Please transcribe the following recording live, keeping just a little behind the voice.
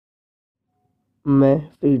मैं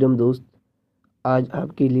फ्रीडम दोस्त आज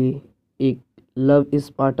आपके लिए एक love is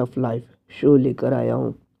part of life show लेकर आया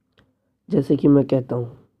हूँ। जैसे कि मैं कहता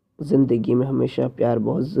हूँ, ज़िंदगी में हमेशा प्यार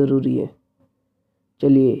बहुत ज़रूरी है।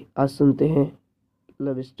 चलिए आज सुनते हैं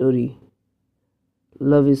love story.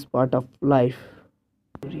 Love is part of life.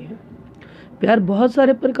 प्यार बहुत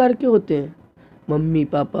सारे प्रकार के होते हैं। मम्मी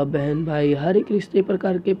पापा बहन भाई हर एक रिश्ते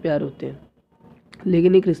प्रकार के प्यार होते हैं,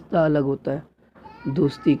 लेकिन एक रिश्ता अलग होता है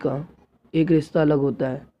दोस्ती का। एक रिश्ता अलग होता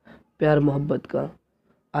है प्यार मोहब्बत का।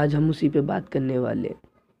 आज हम उसी पे बात करने वाले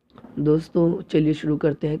हैं। दोस्तों चलिए शुरू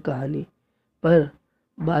करते हैं कहानी। पर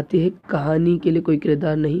बात यह है, कहानी के लिए कोई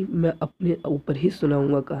किरदार नहीं, मैं अपने ऊपर ही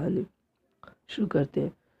सुनाऊंगा कहानी। शुरू करते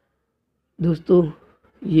हैं। दोस्तों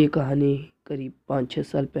ये कहानी करीब 5-6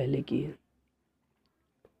 साल पहले की है,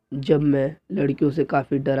 जब मैं लड़कियों से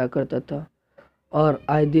काफ़ी डरा करता था और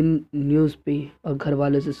आए दिन न्यूज़ पे और घर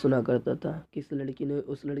वालों से सुना करता था कि इस लड़की ने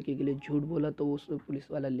उस लड़के के लिए झूठ बोला तो उसको पुलिस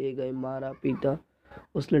वाला ले गए, मारा पीटा।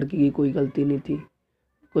 उस लड़की की कोई गलती नहीं थी।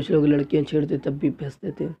 कुछ लोग लड़कियां छेड़ते तब भी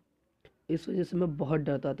फंसते थे। इस वजह से मैं बहुत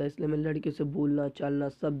डरता था, इसलिए मैं लड़कियों से बोलना चालना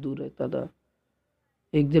सब दूर रहता था।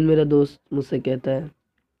 एक दिन मेरा दोस्त मुझसे कहता है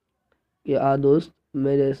कि आ दोस्त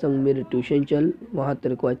मेरे संग मेरे ट्यूशन चल, वहाँ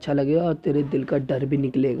तेरे को अच्छा लगेगा और तेरे दिल का डर भी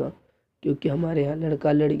निकलेगा, क्योंकि हमारे यहाँ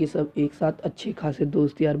लड़का लड़की सब एक साथ अच्छे खासे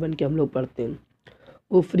दोस्त यार बन के हम लोग पढ़ते हैं।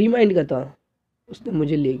 वो फ्री माइंड का था, उसने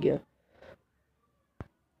मुझे ले गया।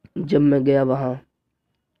 जब मैं गया वहाँ,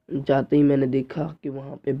 जाते ही मैंने देखा कि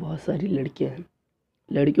वहाँ पे बहुत सारी लड़कियाँ हैं।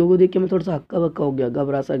 लड़कियों को देख के मैं थोड़ा सा हक्का बक्का हो गया,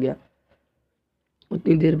 घबरा सा गया।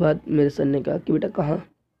 उतनी देर बाद मेरे सर ने कहा कि बेटा कहाँ,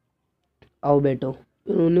 आओ बैठो।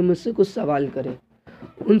 फिर उन्होंने मुझसे कुछ सवाल करे।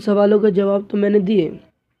 उन सवालों का जवाब तो मैंने दिए,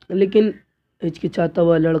 लेकिन हिचकिचाता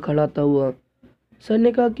हुआ लड़खड़ाता हुआ। सर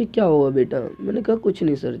ने कहा कि क्या हुआ बेटा। मैंने कहा कुछ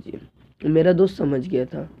नहीं सर जी। मेरा दोस्त समझ गया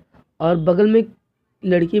था और बगल में एक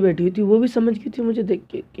लड़की बैठी हुई थी, वो भी समझ गई थी मुझे देख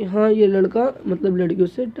के कि हाँ ये लड़का मतलब लड़कियों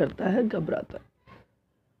से डरता है, घबराता है।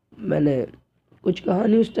 मैंने कुछ कहा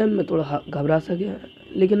नहीं उस टाइम, मैं थोड़ा घबरा सा गया।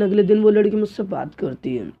 लेकिन अगले दिन वो लड़की मुझसे बात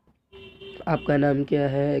करती है, आपका नाम क्या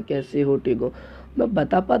है, कैसे हो, ठीक हो। मैं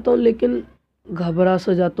बता पाता हूँ लेकिन घबरा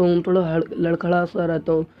सा जाता हूँ, थोड़ा लड़खड़ा सा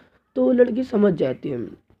रहता हूँ। तो वो लड़की समझ जाती है।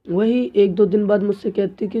 वही 1-2 दिन बाद मुझसे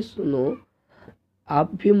कहती कि सुनो,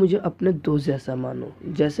 आप भी मुझे अपने दोस्त जैसा मानो।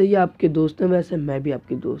 जैसे ये आपके दोस्त हैं वैसे मैं भी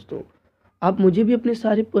आपकी दोस्त हूँ। आप मुझे भी अपनी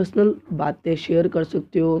सारी पर्सनल बातें शेयर कर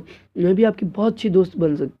सकते हो, मैं भी आपकी बहुत अच्छी दोस्त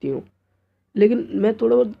बन सकती हूँ। लेकिन मैं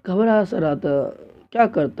थोड़ा बहुत घबरा सा रहा था, क्या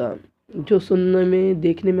करता, जो सुनने में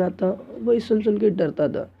देखने में आता वही सुन सुन के डरता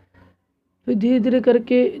था। फिर धीरे धीरे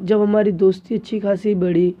करके जब हमारी दोस्ती अच्छी खासी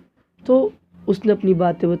बढ़ी, तो उसने अपनी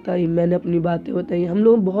बातें बताई, मैंने अपनी बातें बताई, हम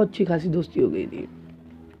लोगों में बहुत अच्छी खासी दोस्ती हो गई थी।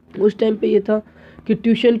 उस टाइम पे ये था कि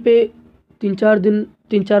ट्यूशन पे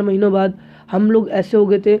 3-4 महीनों बाद हम लोग ऐसे हो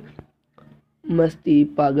गए थे, मस्ती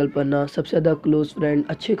पागलपना, सबसे ज़्यादा क्लोज फ्रेंड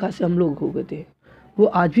अच्छे खासे हम लोग हो गए थे। वो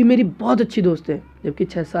आज भी मेरी बहुत अच्छी दोस्त है, जबकि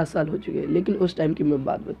 6-7 साल हो चुके हैं। लेकिन उस टाइम की मैं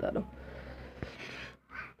बात बता रहा हूँ,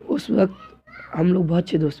 उस वक्त हम लोग बहुत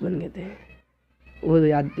अच्छे दोस्त बन गए थे। वो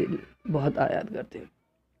याद दिल बहुत याद करते हैं।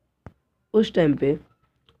 उस टाइम पे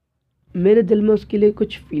मेरे दिल में उसके लिए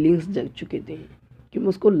कुछ फीलिंग्स जग चुके थे कि मैं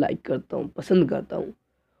उसको लाइक करता हूँ, पसंद करता हूँ।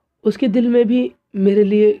 उसके दिल में भी मेरे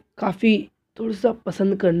लिए काफ़ी थोड़ा सा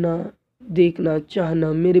पसंद करना, देखना,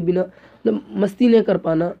 चाहना, मेरे बिना मतलब मस्ती नहीं कर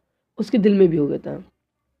पाना उसके दिल में भी हो गया था।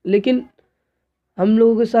 लेकिन हम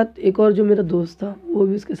लोगों के साथ एक और जो मेरा दोस्त था वो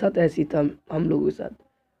भी उसके साथ ऐसी था हम लोगों के साथ।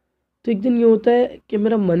 तो एक दिन ये होता है कि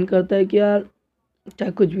मेरा मन करता है कि यार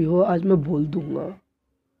चाहे कुछ भी हो आज मैं बोल दूँगा,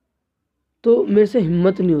 तो मेरे से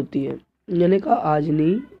हिम्मत नहीं होती है। मैंने कहा आज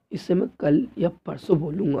नहीं, इससे मैं कल या परसों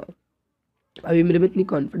बोलूँगा, अभी मेरे में इतनी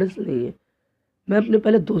कॉन्फिडेंस नहीं है, मैं अपने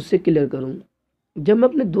पहले दोस्त से क्लियर करूँ। जब मैं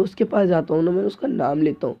अपने दोस्त के पास जाता हूँ ना, मैं उसका नाम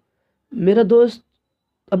लेता हूँ, मेरा दोस्त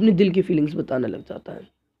अपनी दिल की फीलिंग्स बताने लग जाता है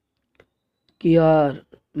कि यार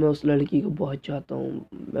मैं उस लड़की को बहुत चाहता हूँ,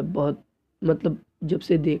 मैं बहुत मतलब जब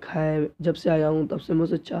से देखा है, जब से आया हूँ तब से मैं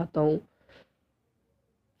उसे चाहता हूँ।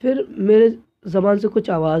 फिर मेरे ज़बान से कुछ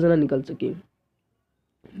आवाज़ ना निकल सकी।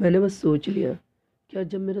 मैंने बस सोच लिया कि यार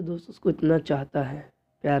जब मेरा दोस्त उसको इतना चाहता है,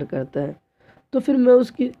 प्यार करता है, तो फिर मैं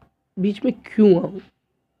उसके बीच में क्यों आऊँ।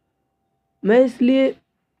 मैं इसलिए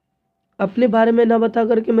अपने बारे में ना बता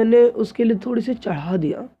करके मैंने उसके लिए थोड़ी सी चढ़ा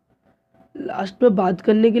दिया। लास्ट में बात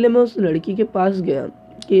करने के लिए मैं उस लड़की के पास गया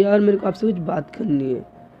कि यार मेरे को आपसे कुछ बात करनी है।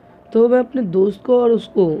 तो मैं अपने दोस्त को और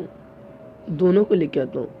उसको दोनों को लेके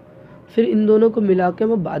आता हूँ, फिर इन दोनों को मिला के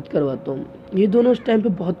मैं बात करवाता हूँ। ये दोनों उस टाइम पे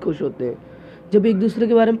बहुत खुश होते हैं जब एक दूसरे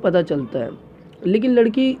के बारे में पता चलता है। लेकिन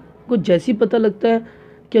लड़की को जैसे ही पता लगता है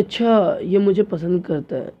कि अच्छा ये मुझे पसंद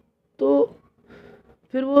करता है, तो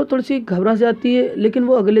फिर वो थोड़ी सी घबरा जाती है, लेकिन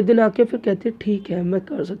वो अगले दिन आके फिर कहती है ठीक है मैं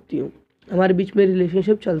कर सकती हूँ, हमारे बीच में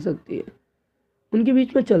रिलेशनशिप चल सकती है। उनके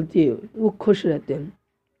बीच में चलती है, वो खुश रहते हैं।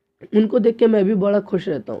 उनको देख के मैं भी बड़ा खुश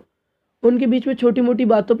रहता हूँ। उनके बीच में छोटी मोटी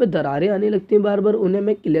बातों पे दरारें आने लगती हैं बार बार, उन्हें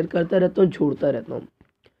मैं क्लियर करता रहता हूँ, छोड़ता रहता हूँ।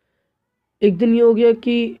 एक दिन ये हो गया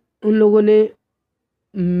कि उन लोगों ने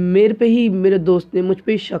मेरे दोस्त ने मुझ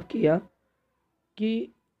पे ही शक किया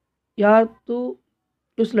कि यार तू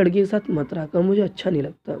उस लड़की के साथ मत रहा कर, मुझे अच्छा नहीं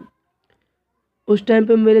लगता। उस टाइम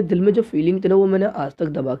पे मेरे दिल में जो फीलिंग थी ना, वो मैंने आज तक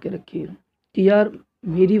दबा के रखी है कि यार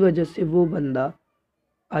मेरी वजह से वो बंदा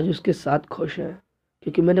आज उसके साथ खुश है,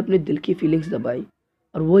 क्योंकि मैंने अपने दिल की फीलिंग्स दबाई।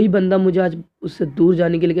 और वही बंदा मुझे आज उससे दूर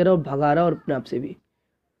जाने के लिए कह रहा है और भगा रहा, और अपने आप से भी।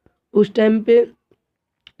 उस टाइम पे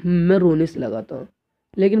मैं रोने से लगा था,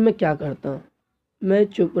 लेकिन मैं क्या करता, मैं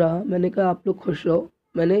चुप रहा। मैंने कहा आप लोग खुश रहो,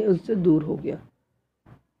 मैंने उससे दूर हो गया।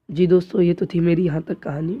 जी दोस्तों, ये तो थी मेरी यहाँ तक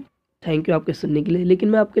कहानी। थैंक यू आपके सुनने के लिए। लेकिन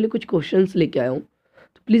मैं आपके लिए कुछ क्वेश्चंस लेके आया हूँ,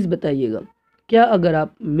 तो प्लीज़ बताइएगा, क्या अगर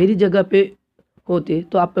आप मेरी जगह पे होते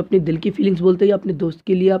तो आप अपने दिल की फीलिंग्स बोलते, या अपने दोस्त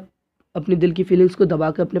के लिए आप अपने दिल की फीलिंग्स को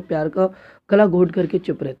दबा कर अपने प्यार का गला घोट करके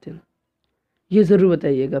चुप रहते हैं? ये ज़रूर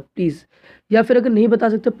बताइएगा प्लीज़। या फिर अगर नहीं बता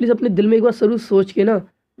सकते, प्लीज़ अपने दिल में एक बार ज़रूर सोच के ना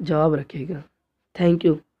जवाब रखिएगा। Thank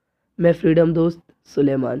you. मैं फ्रीडम दोस्त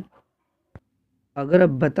सुलेमान। अगर आप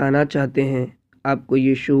बताना चाहते हैं आपको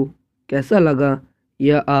ये शो कैसा लगा,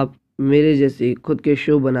 या आप मेरे जैसे खुद के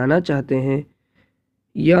शो बनाना चाहते हैं,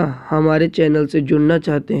 या हमारे चैनल से जुड़ना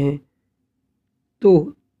चाहते हैं,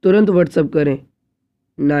 तो तुरंत व्हाट्सअप करें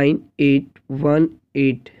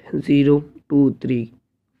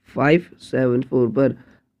 9818023574 पर।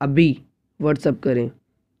 अभी व्हाट्सअप करें।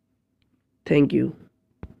 Thank you.